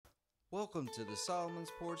Welcome to the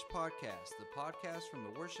Solomon's Porch Podcast, the podcast from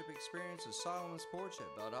the worship experience of Solomon's Porch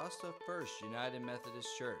at Valdosta First United Methodist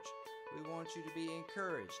Church. We want you to be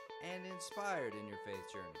encouraged and inspired in your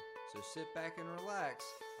faith journey. So sit back and relax,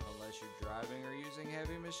 unless you're driving or using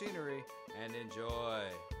heavy machinery, and enjoy.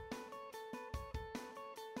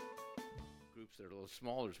 Groups that are a little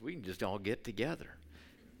smaller, so we can just all get together.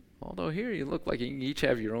 Although here you look like you can each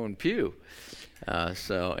have your own pew.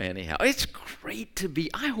 So anyhow, it's great to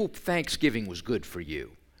be. I hope Thanksgiving was good for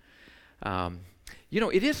you.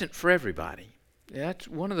 It isn't for everybody. That's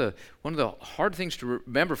one of the hard things to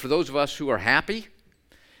remember for those of us who are happy.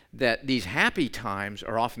 That these happy times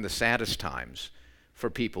are often the saddest times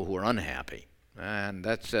for people who are unhappy. And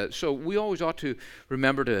that's so we always ought to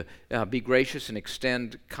remember to be gracious and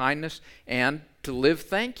extend kindness and to live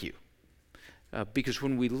thank you. Because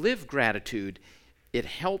when we live gratitude, it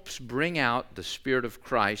helps bring out the Spirit of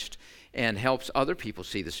Christ and helps other people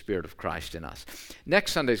see the Spirit of Christ in us.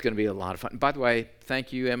 Next Sunday is going to be a lot of fun. By the way,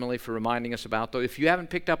 thank you, Emily, for reminding us about those. If you haven't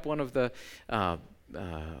picked up one of the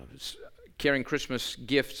Caring Christmas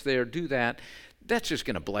gifts there, do that. That's just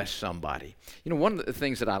going to bless somebody. One of the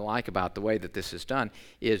things that I like about the way that this is done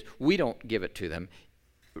is we don't give it to them.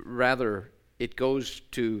 Rather, it goes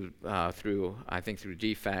to through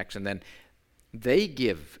GFAX, and then they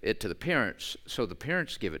give it to the parents, so the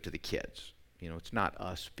parents give it to the kids. It's not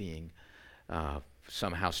us being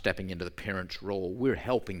somehow stepping into the parents' role. We're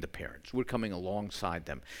helping the parents. We're coming alongside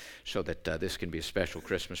them so that this can be a special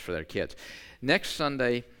Christmas for their kids. Next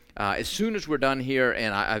Sunday, as soon as we're done here,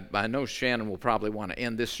 and I know Shannon will probably want to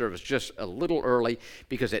end this service just a little early,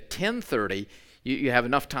 because at 10:30, you have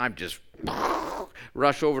enough time to just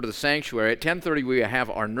rush over to the sanctuary. At 10:30, we have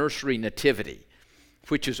our nursery nativity,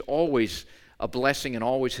 which is always a blessing and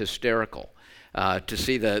always hysterical to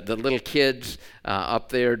see the little kids up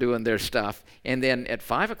there doing their stuff. And then at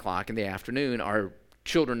 5 o'clock in the afternoon, our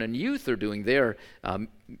children and youth are doing their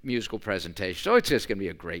musical presentation. So it's just going to be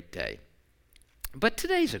a great day. But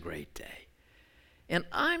today's a great day. And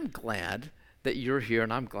I'm glad that you're here,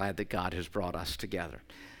 and I'm glad that God has brought us together.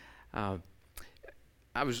 I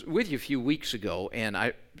was with you a few weeks ago, and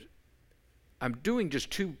I'm doing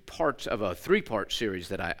just 2 parts of a 3-part series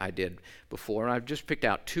that I did before, and I've just picked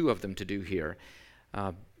out 2 of them to do here.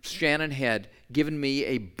 Shannon had given me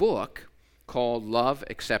a book called Love,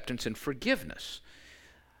 Acceptance, and Forgiveness.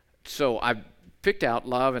 So I picked out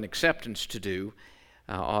Love and Acceptance to do,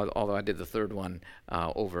 although I did the 3rd one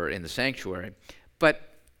over in the sanctuary.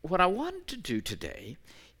 But what I wanted to do today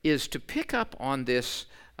is to pick up on this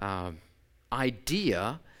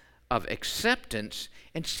idea of acceptance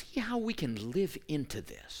and see how we can live into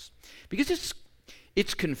this. Because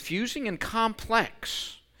it's confusing and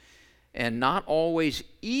complex and not always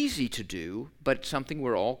easy to do, but it's something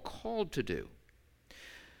we're all called to do.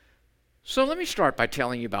 So let me start by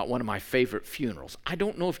telling you about one of my favorite funerals. I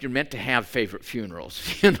don't know if you're meant to have favorite funerals.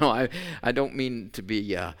 I don't mean to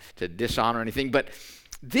be to dishonor anything, but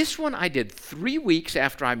this one I did 3 weeks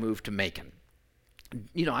after I moved to Macon.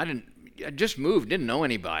 I just moved, didn't know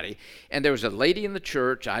anybody, and there was a lady in the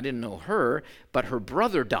church, I didn't know her, but her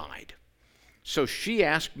brother died. So she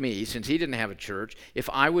asked me, since he didn't have a church, if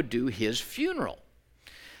I would do his funeral.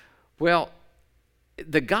 Well,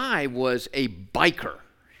 the guy was a biker,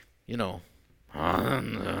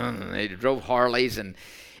 they drove Harleys, and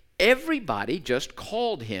everybody just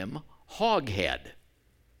called him Hoghead.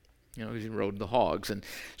 He rode the hogs, and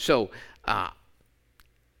so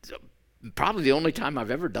probably the only time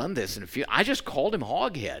I've ever done this in a funeral, I just called him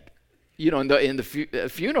Hoghead, in the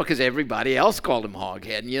funeral, because everybody else called him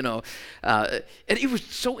Hoghead, and it was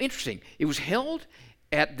so interesting. It was held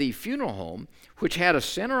at the funeral home, which had a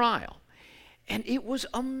center aisle, and it was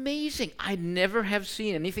amazing. I never have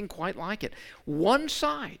seen anything quite like it. One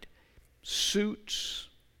side, suits,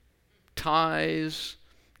 ties,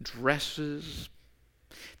 dresses.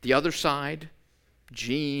 The other side,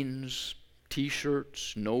 jeans,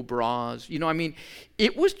 T-shirts, no bras.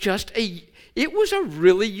 It was a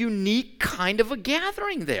really unique kind of a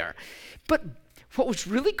gathering there. But what was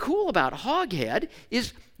really cool about Hoghead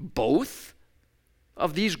is both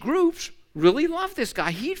of these groups really loved this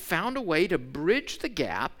guy. He'd found a way to bridge the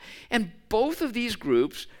gap, and both of these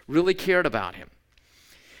groups really cared about him.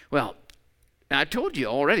 Well, I told you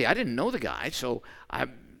already, I didn't know the guy, so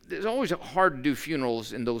it's always hard to do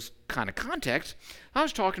funerals in those kind of contexts. I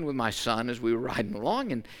was talking with my son as we were riding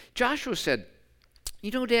along, and Joshua said,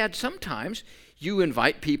 Dad, sometimes you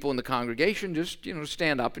invite people in the congregation, just,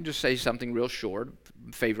 stand up and just say something real short,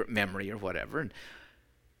 favorite memory or whatever. And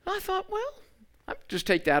I thought, well, I'll just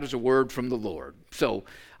take that as a word from the Lord. So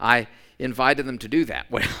I invited them to do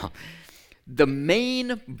that. Well, the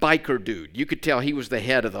main biker dude. You could tell he was the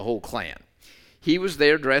head of the whole clan. He was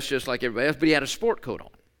there dressed just like everybody else, but he had a sport coat on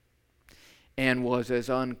and was as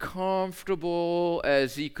uncomfortable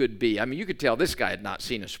as he could be. I mean, you could tell this guy had not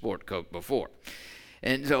seen a sport coat before.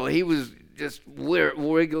 And so he was just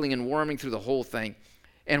wiggling and worming through the whole thing.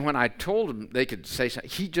 And when I told him they could say something,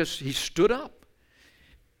 he stood up.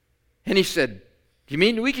 And he said, "You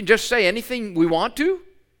mean we can just say anything we want to?"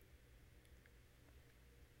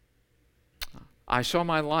 I saw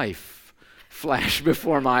my life flash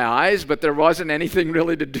before my eyes, but there wasn't anything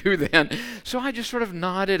really to do then. So I just sort of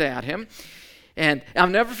nodded at him. And I'll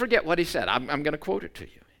never forget what he said. I'm going to quote it to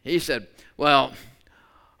you. He said, "Well,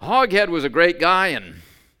 Hoghead was a great guy, and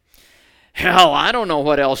hell, I don't know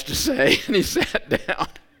what else to say." And he sat down.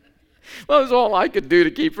 Well, that was all I could do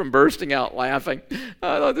to keep from bursting out laughing.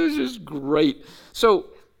 I thought this is great.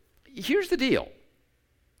 So here's the deal.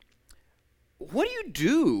 What do you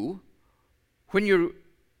do when you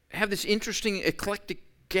have this interesting eclectic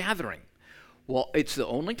gathering? Well, it's the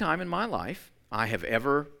only time in my life I have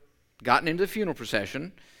ever gotten into the funeral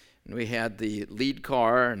procession, and we had the lead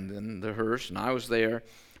car and then the hearse, and I was there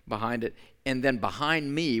behind it, and then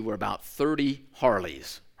behind me were about 30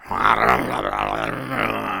 Harleys.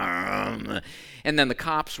 And then the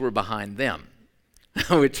cops were behind them,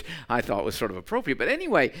 which I thought was sort of appropriate. But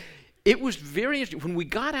anyway, it was very interesting. When we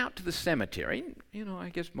got out to the cemetery, I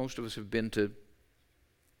guess most of us have been to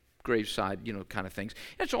graveside, kind of things.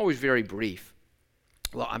 It's always very brief.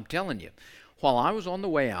 Well, I'm telling you, while I was on the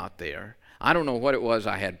way out there, I don't know what it was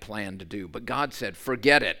I had planned to do, but God said,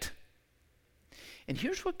 "Forget it." And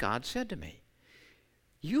here's what God said to me.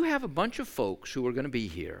 You have a bunch of folks who are going to be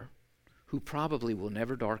here who probably will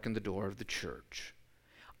never darken the door of the church.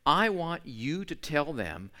 I want you to tell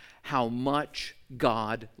them how much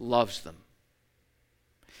God loves them.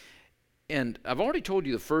 And I've already told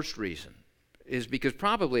you the first reason is because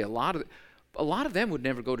probably a lot of them would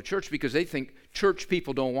never go to church because they think church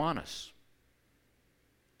people don't want us.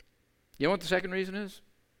 You know what the second reason is?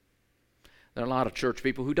 There are a lot of church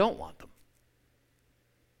people who don't want them.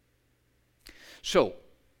 So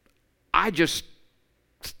I just,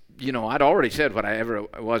 I'd already said whatever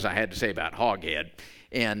it was I had to say about Hoghead.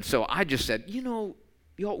 And so I just said, y'all,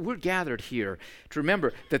 we're gathered here to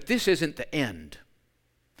remember that this isn't the end.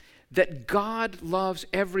 That God loves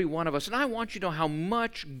every one of us. And I want you to know how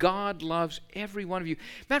much God loves every one of you.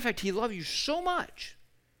 Matter of fact, He loved you so much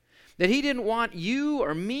that He didn't want you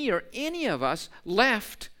or me or any of us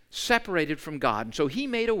left separated from God. And so He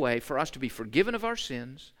made a way for us to be forgiven of our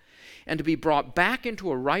sins and to be brought back into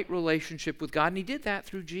a right relationship with God. And He did that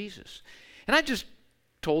through Jesus. And I just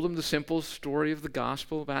told them the simple story of the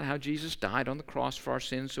gospel about how Jesus died on the cross for our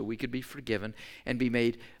sins so we could be forgiven and be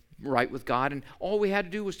made right with God. And all we had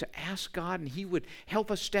to do was to ask God, and He would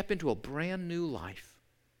help us step into a brand new life.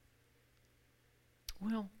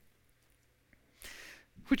 Well,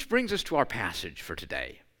 which brings us to our passage for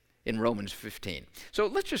today in Romans 15. So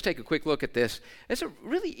let's just take a quick look at this. It's a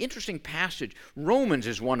really interesting passage. Romans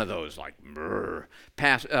is one of those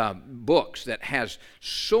books that has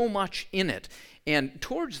so much in it. And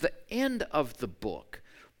towards the end of the book,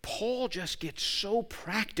 Paul just gets so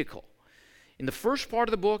practical. In the first part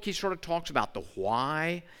of the book, he sort of talks about the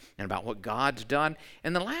why and about what God's done.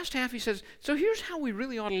 And the last half, he says, so here's how we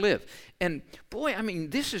really ought to live. And boy,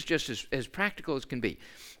 this is just as practical as can be.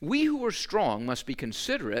 We who are strong must be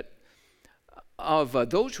considerate of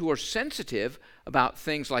those who are sensitive about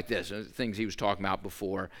things like this, things he was talking about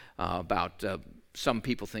before, about some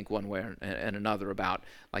people think one way and another about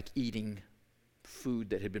like eating food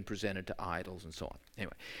that had been presented to idols and so on.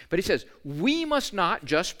 Anyway, but he says, we must not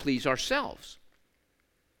just please ourselves.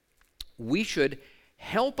 We should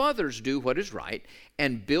help others do what is right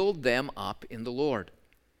and build them up in the Lord.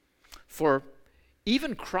 For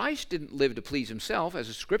even Christ didn't live to please himself, as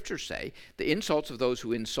the scriptures say, the insults of those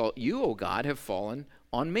who insult you, O God, have fallen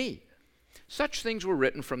on me. Such things were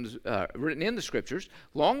written in the scriptures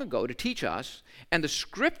long ago to teach us, and the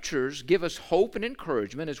scriptures give us hope and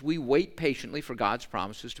encouragement as we wait patiently for God's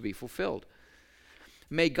promises to be fulfilled.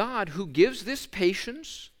 May God, who gives this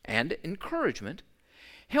patience and encouragement,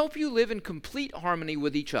 help you live in complete harmony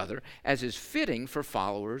with each other as is fitting for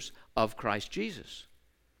followers of Christ Jesus.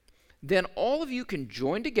 Then all of you can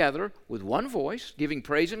join together with one voice, giving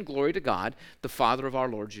praise and glory to God, the Father of our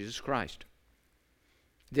Lord Jesus Christ.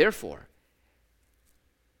 Therefore,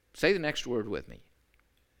 say the next word with me.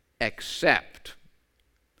 Accept.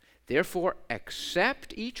 Therefore,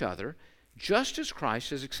 accept each other just as Christ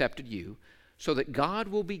has accepted you, so that God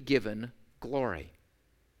will be given glory.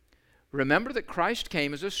 Remember that Christ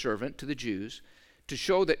came as a servant to the Jews to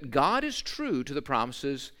show that God is true to the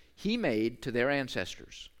promises he made to their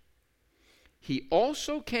ancestors. He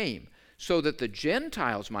also came so that the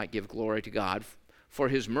Gentiles might give glory to God for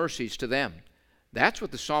his mercies to them. That's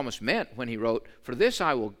what the psalmist meant when he wrote, "For this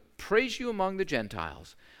I will praise you among the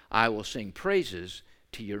Gentiles. I will sing praises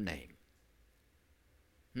to your name."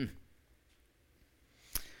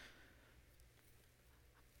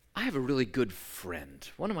 I have a really good friend,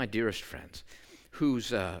 one of my dearest friends,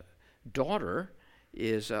 whose daughter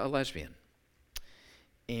is a lesbian.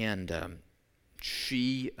 And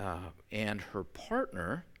she and her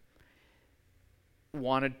partner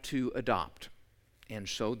wanted to adopt. And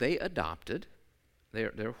so they adopted,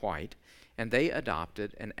 they're white, and they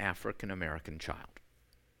adopted an African-American child.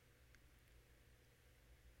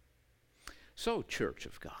 So, Church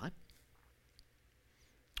of God,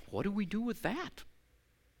 what do we do with that?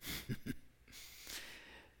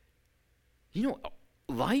 You know,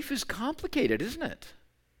 life is complicated, isn't it?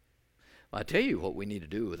 Well, I tell you what we need to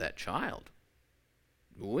do with that child.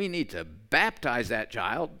 We need to baptize that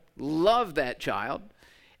child, love that child,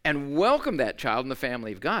 and welcome that child in the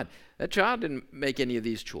family of God. That child didn't make any of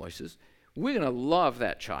these choices. We're going to love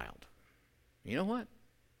that child. You know what?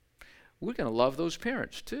 We're going to love those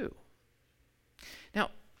parents too. Now,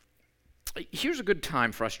 here's a good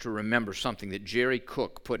time for us to remember something that Jerry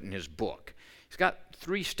Cook put in his book. He's got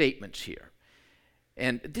 3 statements here.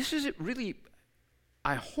 And this is really,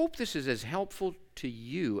 I hope this is as helpful to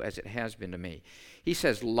you as it has been to me. He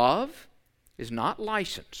says, love is not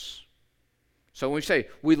license. So when we say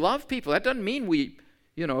we love people, that doesn't mean we,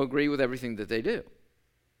 agree with everything that they do.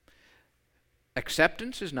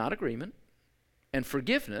 Acceptance is not agreement, and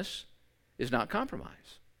forgiveness is not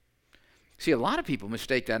compromise. See, a lot of people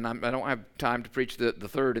mistake that, and I don't have time to preach the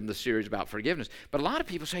third in the series about forgiveness, but a lot of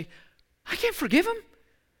people say, I can't forgive them.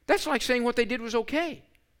 That's like saying what they did was okay.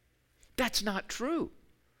 That's not true.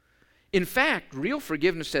 In fact, real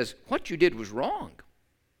forgiveness says, what you did was wrong.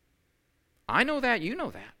 I know that, you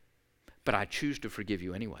know that, but I choose to forgive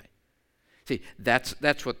you anyway. See,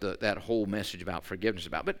 that's what that whole message about forgiveness is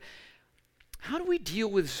about. But how do we deal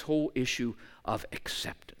with this whole issue of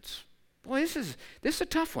acceptance? Boy, this is a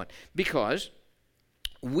tough one, because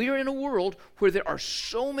we're in a world where there are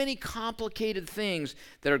so many complicated things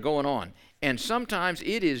that are going on, and sometimes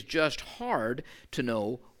it is just hard to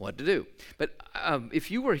know what to do. But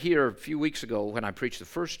if you were here a few weeks ago when I preached the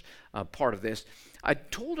first part of this, I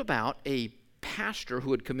told about a pastor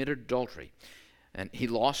who had committed adultery, and he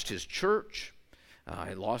lost his church,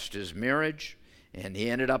 he lost his marriage, and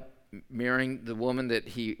he ended up marrying the woman that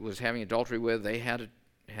he was having adultery with. They had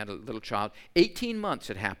a little child. 18 months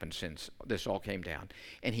had happened since this all came down.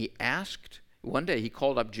 And he asked, one day he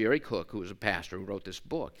called up Jerry Cook, who was a pastor who wrote this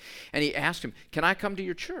book, and he asked him, can I come to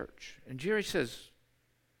your church? And Jerry says,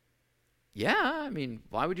 yeah,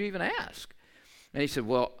 why would you even ask? And he said,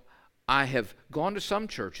 well, I have gone to some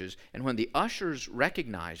churches, and when the ushers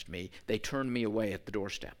recognized me, they turned me away at the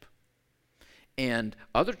doorstep. And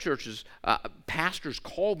other churches, pastors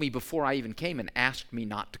called me before I even came and asked me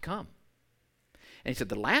not to come. And he said,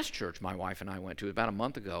 the last church my wife and I went to about a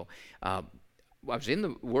month ago, I was in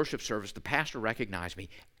the worship service, the pastor recognized me,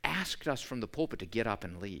 asked us from the pulpit to get up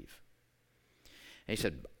and leave. And he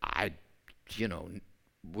said,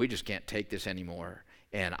 we just can't take this anymore,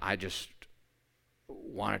 and I just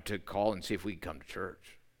wanted to call and see if we could come to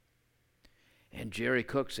church. And Jerry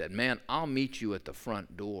Cook said, man, I'll meet you at the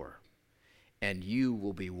front door, and you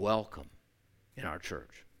will be welcome in our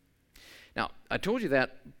church. Now, I told you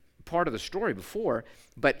that part of the story before,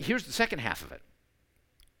 but here's the second half of it.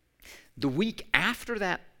 The week after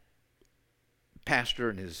that pastor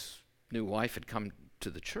and his new wife had come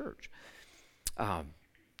to the church,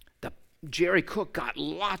 Jerry Cook got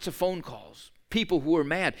lots of phone calls, people who were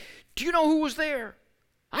mad. Do you know who was there?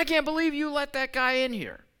 I can't believe you let that guy in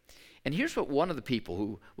here. And here's what one of the people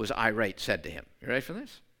who was irate said to him. You ready for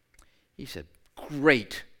this? He said,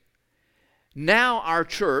 great. Now our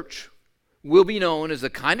church will be known as the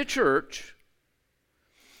kind of church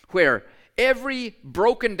where every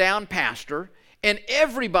broken down pastor and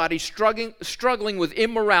everybody struggling with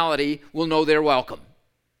immorality will know they're welcome.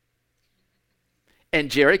 And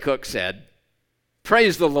Jerry Cook said,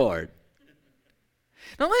 praise the Lord.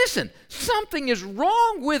 Now listen, something is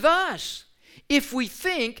wrong with us if we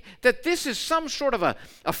think that this is some sort of a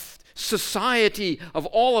society of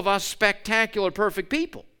all of us spectacular, perfect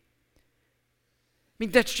people.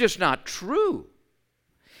 That's just not true.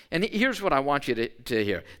 And here's what I want you to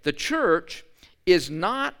hear. The church is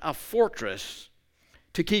not a fortress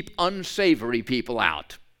to keep unsavory people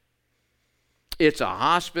out. It's a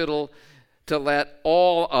hospital to let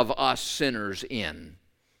all of us sinners in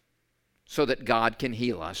so that God can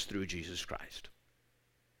heal us through Jesus Christ.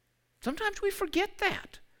 Sometimes we forget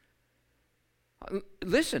that.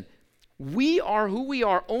 Listen, we are who we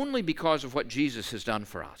are only because of what Jesus has done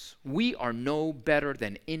for us. We are no better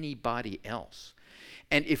than anybody else.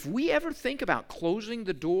 And if we ever think about closing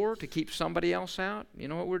the door to keep somebody else out, you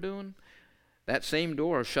know what we're doing? That same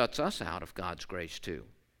door shuts us out of God's grace too.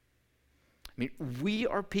 I mean, we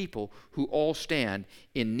are people who all stand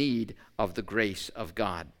in need of the grace of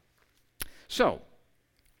God. So,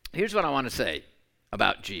 here's what I want to say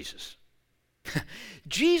about Jesus.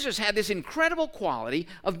 Jesus had this incredible quality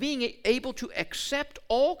of being able to accept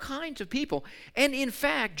all kinds of people. And in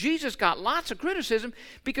fact, Jesus got lots of criticism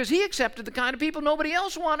because he accepted the kind of people nobody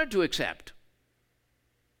else wanted to accept.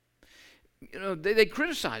 You know, they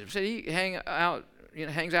criticized him, said he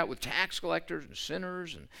hangs out with tax collectors and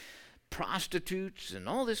sinners and prostitutes and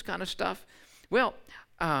all this kind of stuff. Well,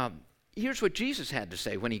 here's what Jesus had to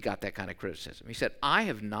say when he got that kind of criticism. He said, I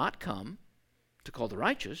have not come to call the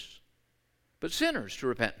righteous, but sinners to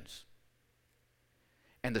repentance.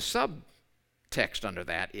 And the subtext under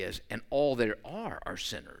that is, and all there are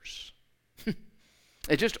sinners.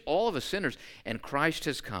 It's just all of us sinners, and Christ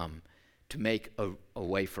has come to make a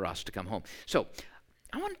way for us to come home. So,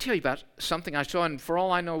 I want to tell you about something I saw, and for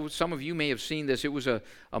all I know, some of you may have seen this. It was a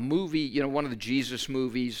movie, you know, one of the Jesus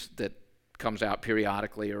movies that comes out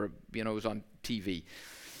periodically, or, you know, it was on TV.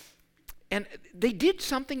 And they did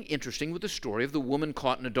something interesting with the story of the woman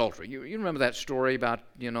caught in adultery. You remember that story about,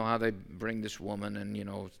 you know, how they bring this woman and, you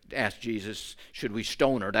know, ask Jesus, should we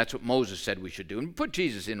stone her? That's what Moses said we should do. And put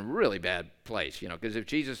Jesus in a really bad place, you know, because if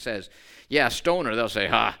Jesus says, yeah, stone her, they'll say,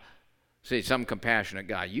 ha, see, some compassionate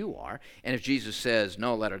guy you are. And if Jesus says,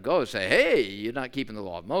 no, let her go, say, hey, you're not keeping the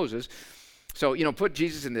law of Moses. So, you know, put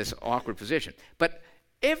Jesus in this awkward position. But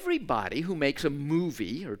everybody who makes a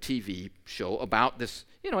movie or TV show about this,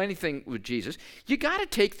 you know, anything with Jesus, you got to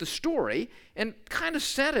take the story and kind of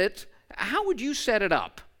set it. How would you set it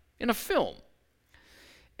up in a film?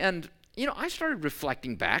 And, you know, I started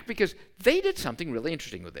reflecting back because they did something really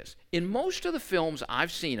interesting with this. In most of the films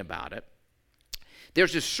I've seen about it,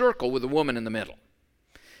 there's this circle with a woman in the middle.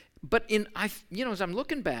 But as I'm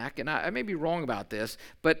looking back, and I may be wrong about this,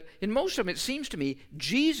 but in most of them, it seems to me,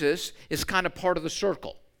 Jesus is kind of part of the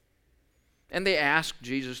circle. And they ask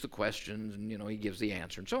Jesus the questions, and, you know, he gives the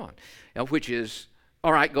answer and so on, which is,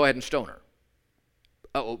 all right, go ahead and stone her.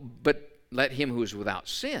 But let him who is without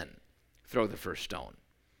sin throw the first stone.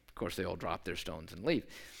 Of course, they all drop their stones and leave.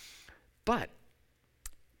 But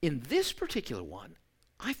in this particular one,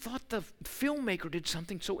 I thought the filmmaker did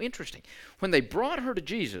something so interesting. When they brought her to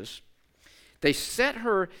Jesus, they set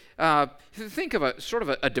her, think of a sort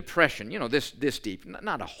of a depression, you know, this deep,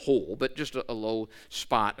 not a hole, but just a low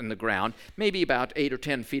spot in the ground, maybe about 8 or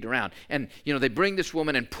 10 feet around. And, you know, they bring this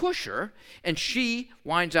woman and push her, and she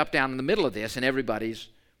winds up down in the middle of this, and everybody's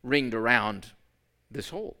ringed around this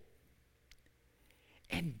hole.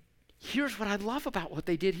 And here's what I love about what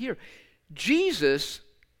they did here. Jesus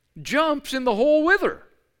jumps in the hole with her.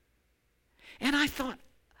 And I thought,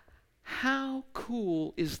 how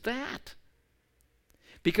cool is that?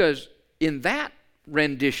 Because in that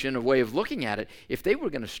rendition, a way of looking at it, if they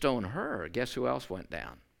were going to stone her, guess who else went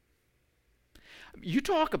down? You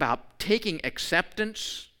talk about taking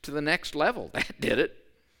acceptance to the next level. That did it.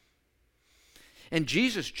 And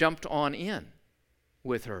Jesus jumped on in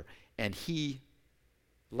with her, and he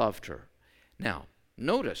loved her. Now,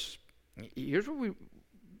 notice, here's where we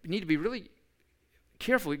need to be really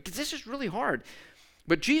careful, because this is really hard.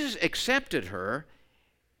 But Jesus accepted her,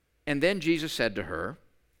 and then Jesus said to her,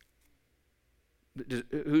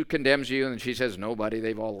 who condemns you? And she says, nobody.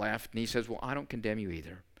 They've all left. And he says, well, I don't condemn you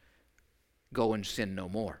either. Go and sin no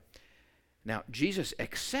more. Now, Jesus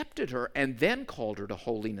accepted her and then called her to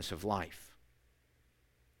holiness of life.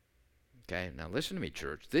 Okay, now listen to me,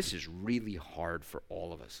 church. This is really hard for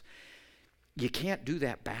all of us. You can't do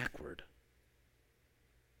that backward.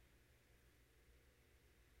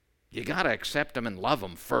 You got to accept them and love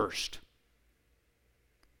them first.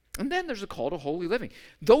 And then there's a call to holy living.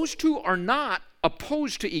 Those two are not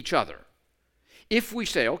opposed to each other. If we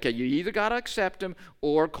say, okay, you either got to accept them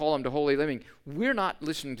or call them to holy living, we're not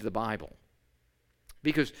listening to the Bible.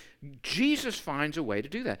 Because Jesus finds a way to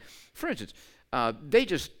do that. For instance,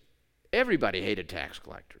 everybody hated tax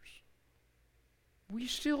collectors. We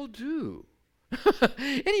still do.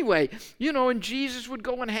 Anyway, you know, and Jesus would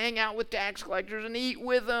go and hang out with tax collectors and eat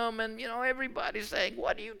with them, and, you know, everybody's saying,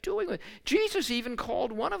 what are you doing? Jesus even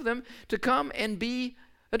called one of them to come and be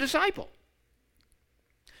a disciple.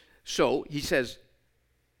 So he says,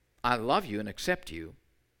 I love you and accept you,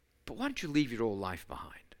 but why don't you leave your old life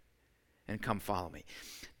behind and come follow me?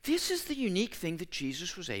 This is the unique thing that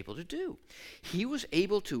Jesus was able to do. He was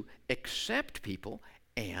able to accept people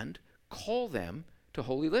and call them to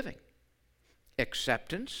holy living.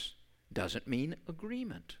 Acceptance doesn't mean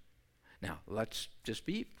agreement. Now, let's just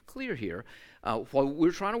be clear here. While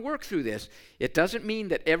we're trying to work through this, it doesn't mean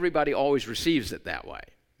that everybody always receives it that way.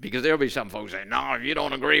 Because there'll be some folks saying, no, if you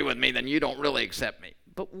don't agree with me, then you don't really accept me.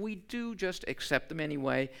 But we do just accept them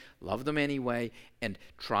anyway, love them anyway, and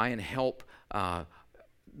try and help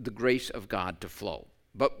the grace of God to flow.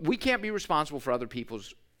 But we can't be responsible for other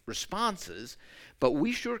people's responses, but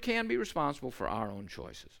we sure can be responsible for our own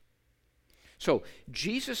choices. So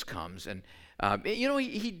Jesus comes and,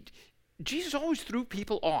 Jesus always threw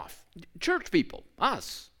people off. Church people,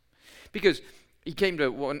 us. Because a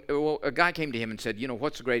guy came to him and said,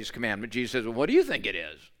 what's the greatest commandment? Jesus says, well, what do you think it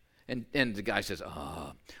is? And the guy says,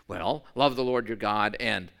 love the Lord your God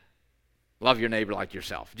and love your neighbor like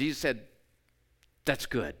yourself. Jesus said, that's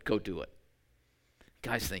good. Go do it.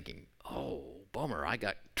 Guy's thinking, oh, bummer. I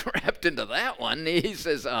got trapped into that one. He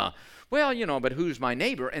says, but who's my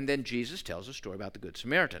neighbor? And then Jesus tells a story about the Good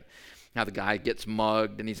Samaritan. Now the guy gets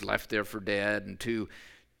mugged and he's left there for dead, and two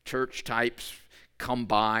church types come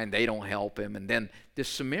by and they don't help him. And then this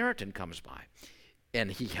Samaritan comes by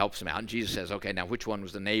and he helps him out. And Jesus says, okay, now which one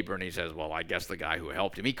was the neighbor? And he says, well, I guess the guy who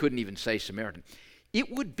helped him. He couldn't even say Samaritan.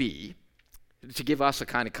 It would be, to give us a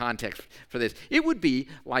kind of context for this, it would be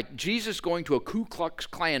like Jesus going to a Ku Klux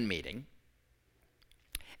Klan meeting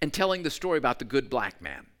and telling the story about the good black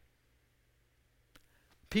man.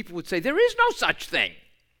 People would say, there is no such thing.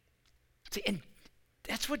 See, and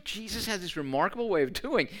that's what Jesus has this remarkable way of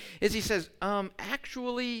doing, is he says,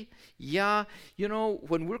 actually,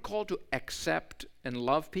 when we're called to accept and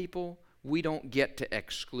love people, we don't get to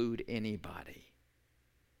exclude anybody.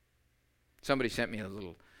 Somebody sent me a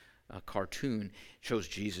little cartoon, shows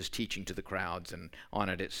Jesus teaching to the crowds, and on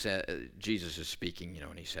it says, Jesus is speaking,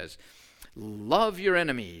 and he says, love your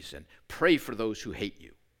enemies and pray for those who hate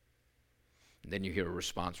you. And then you hear a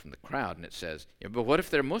response from the crowd, and it says, but what if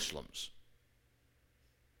they're Muslims?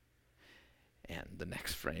 And the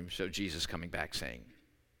next frame shows Jesus coming back saying,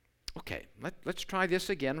 okay, let's try this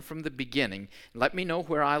again from the beginning. Let me know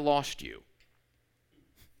where I lost you.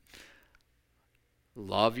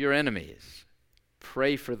 Love your enemies.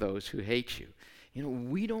 Pray for those who hate you.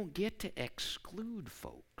 We don't get to exclude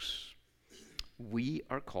folks. We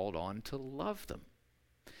are called on to love them.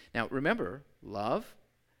 Now, remember, love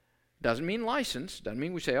doesn't mean license. Doesn't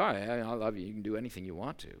mean we say, all right, I love you. You can do anything you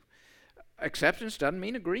want to. Acceptance doesn't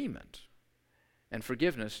mean agreement. And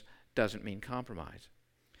forgiveness doesn't mean compromise.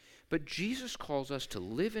 But Jesus calls us to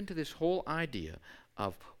live into this whole idea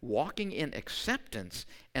of walking in acceptance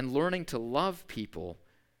and learning to love people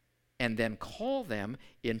and then call them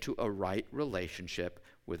into a right relationship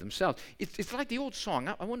with themselves. It's like the old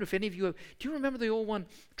song. I wonder if any of you have, do you remember the old one,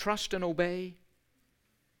 Trust and Obey?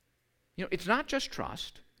 It's not just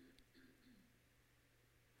trust.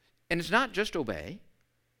 And it's not just obey.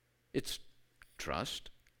 It's trust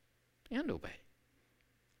and obey.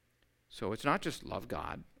 So it's not just love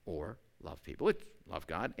God or love people. It's love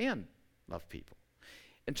God and love people.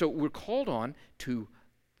 And so we're called on to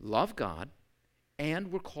love God,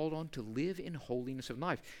 and we're called on to live in holiness of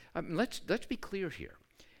life. Let's be clear here.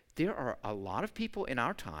 There are a lot of people in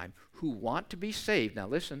our time who want to be saved. Now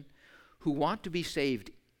listen, who want to be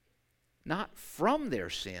saved not from their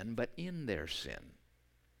sin, but in their sin.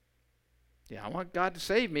 Yeah, I want God to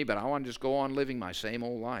save me, but I want to just go on living my same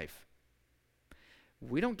old life.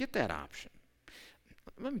 We don't get that option.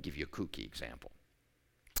 Let me give you a kooky example.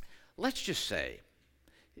 Let's just say,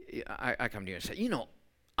 I come to you and say,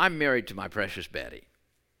 I'm married to my precious Betty.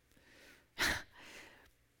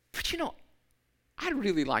 But I'd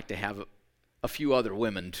really like to have a few other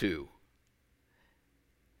women too.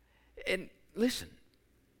 And listen,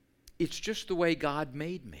 it's just the way God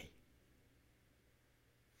made me.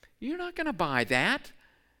 You're not going to buy that.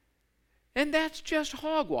 And that's just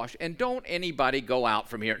hogwash. And don't anybody go out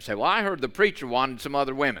from here and say, well, I heard the preacher wanted some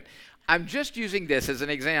other women. I'm just using this as an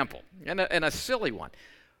example, and a silly one.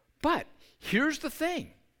 But here's the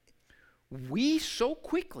thing. We so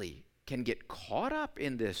quickly can get caught up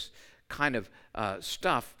in this kind of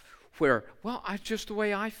stuff where, well, it's just the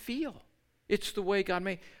way I feel. It's the way God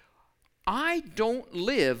made. I don't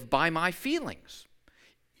live by my feelings.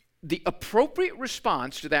 The appropriate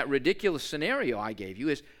response to that ridiculous scenario I gave you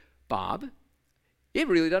is, Bob, it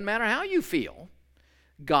really doesn't matter how you feel.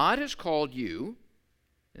 God has called you,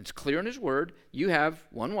 and it's clear in His Word, you have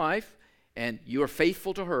one wife, and you are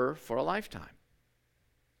faithful to her for a lifetime.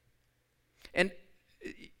 And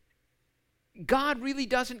God really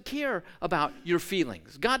doesn't care about your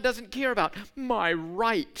feelings. God doesn't care about my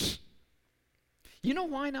rights. You know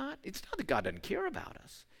why not? It's not that God doesn't care about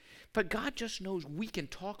us, but God just knows we can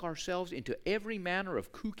talk ourselves into every manner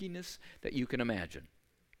of kookiness that you can imagine.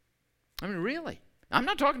 I mean, really. I'm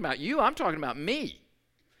not talking about you. I'm talking about me.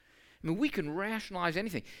 I mean, we can rationalize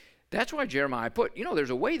anything. That's why Jeremiah put, there's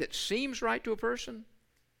a way that seems right to a person,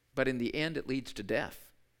 but in the end it leads to death.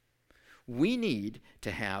 We need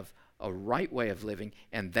to have a right way of living,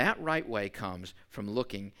 and that right way comes from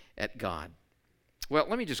looking at God. Well,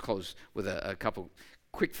 let me just close with a couple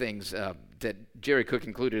quick things that Jerry Cook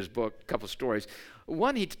included in his book, a couple stories.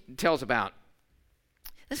 One, he tells about,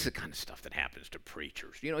 this is the kind of stuff that happens to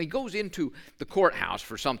preachers. He goes into the courthouse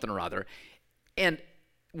for something or other, and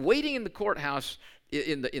waiting in the courthouse,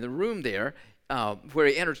 in the room there, where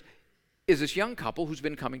he enters, is this young couple who's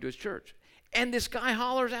been coming to his church. And this guy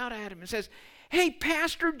hollers out at him and says, "Hey,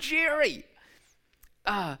 Pastor Jerry,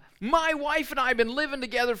 my wife and I have been living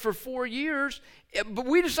together for 4 years, but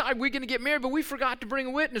we decided we're going to get married, but we forgot to bring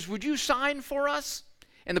a witness. Would you sign for us?"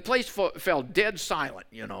 And the place fell dead silent,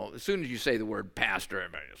 As soon as you say the word pastor,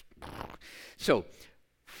 everybody just... So,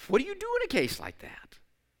 what do you do in a case like that?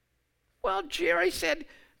 Well, Jerry said,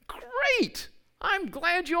 "Great. I'm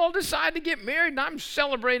glad you all decided to get married, and I'm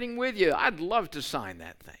celebrating with you. I'd love to sign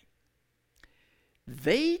that thing."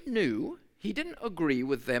 They knew he didn't agree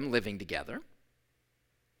with them living together,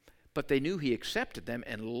 but they knew he accepted them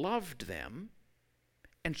and loved them,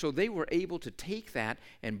 and so they were able to take that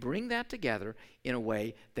and bring that together in a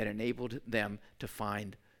way that enabled them to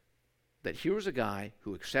find that here was a guy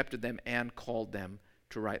who accepted them and called them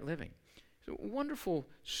to right living. So a wonderful,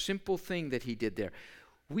 simple thing that he did there.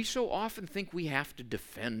 We so often think we have to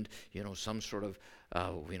defend, some sort of,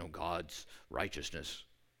 God's righteousness.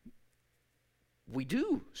 We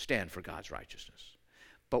do stand for God's righteousness,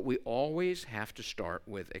 but we always have to start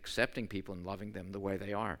with accepting people and loving them the way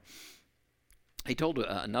they are. He told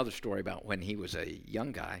another story about when he was a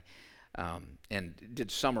young guy and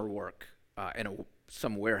did summer work in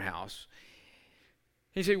some warehouse.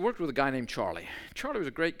 He said he worked with a guy named Charlie. Charlie was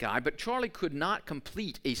a great guy, but Charlie could not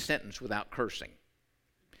complete a sentence without cursing.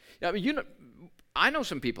 I mean, I know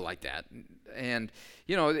some people like that, and,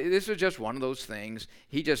 this was just one of those things.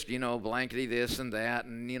 He just, blankety this and that,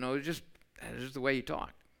 and, just the way he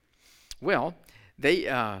talked. Well, they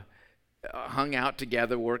hung out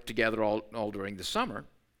together, worked together all during the summer,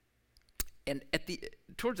 and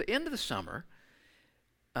towards the end of the summer,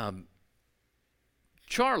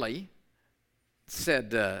 Charlie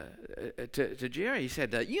said to Jerry, he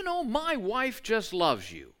said, "My wife just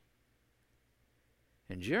loves you."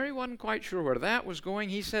 And Jerry wasn't quite sure where that was going.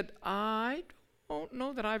 He said, "I don't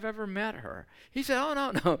know that I've ever met her." He said,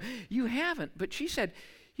 "Oh, no, you haven't." But she said,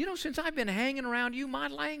 "Since I've been hanging around you, my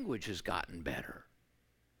language has gotten better."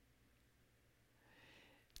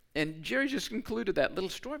 And Jerry just concluded that little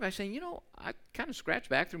story by saying, I kind of scratched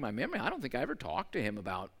back through my memory. I don't think I ever talked to him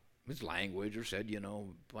about his language or said,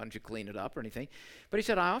 why don't you clean it up or anything. But he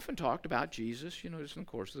said, I often talked about Jesus, just in the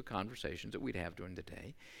course of the conversations that we'd have during the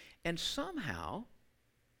day. And somehow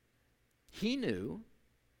he knew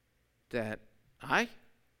that I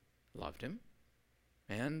loved him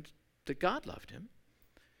and that God loved him.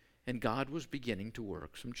 And God was beginning to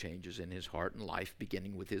work some changes in his heart and life,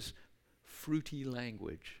 beginning with his fruity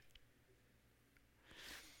language.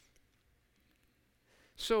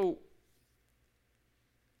 So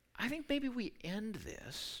I think maybe we end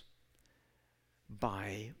this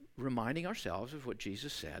by reminding ourselves of what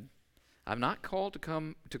Jesus said. I've not come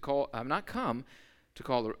to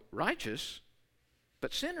call the righteous,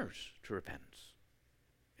 but sinners to repentance.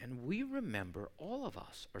 And we remember all of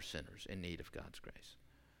us are sinners in need of God's grace.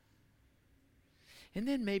 And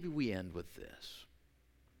then maybe we end with this.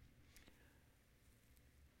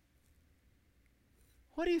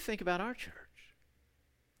 What do you think about our church?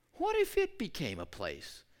 What if it became a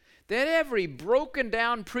place that every broken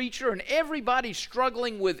down preacher and everybody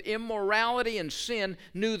struggling with immorality and sin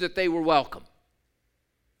knew that they were welcome?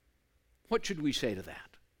 What should we say to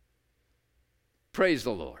that? Praise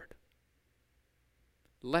the Lord.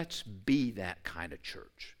 Let's be that kind of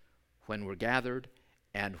church when we're gathered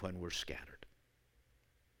and when we're scattered.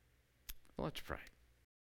 Let's pray.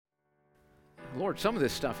 Lord, some of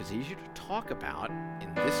this stuff is easier to talk about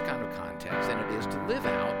in this kind of context than it is to live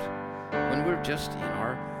out when we're just in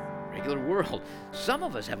our regular world. Some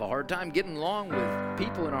of us have a hard time getting along with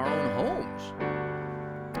people in our own homes.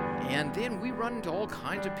 And then we run into all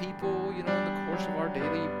kinds of people, in the course of our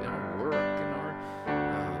daily work and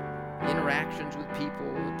our interactions with people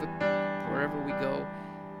wherever we go.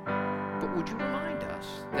 But would you remind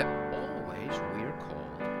us that always we are called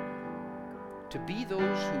to be those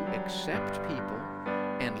who accept people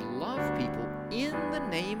and love people in the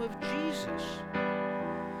name of Jesus.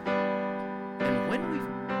 And when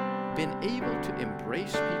we've been able to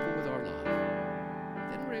embrace people with our love,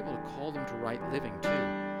 then we're able to call them to right living too.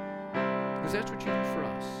 Because that's what you do for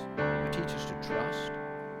us. You teach us to trust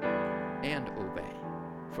and obey.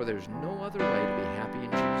 For there's no other way to be happy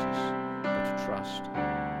in Jesus but to trust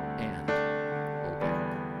and obey.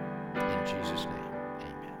 In Jesus' name,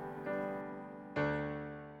 amen.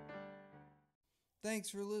 Thanks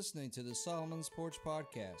for listening to the Solomon's Porch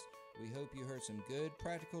Podcast. We hope you heard some good,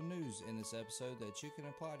 practical news in this episode that you can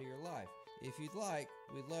apply to your life. If you'd like,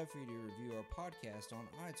 we'd love for you to review our podcast on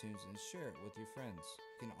iTunes and share it with your friends.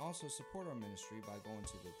 You can also support our ministry by going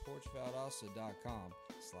to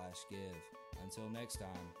theporchvaldosta.com/give. Until next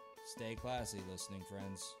time, stay classy, listening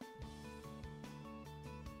friends.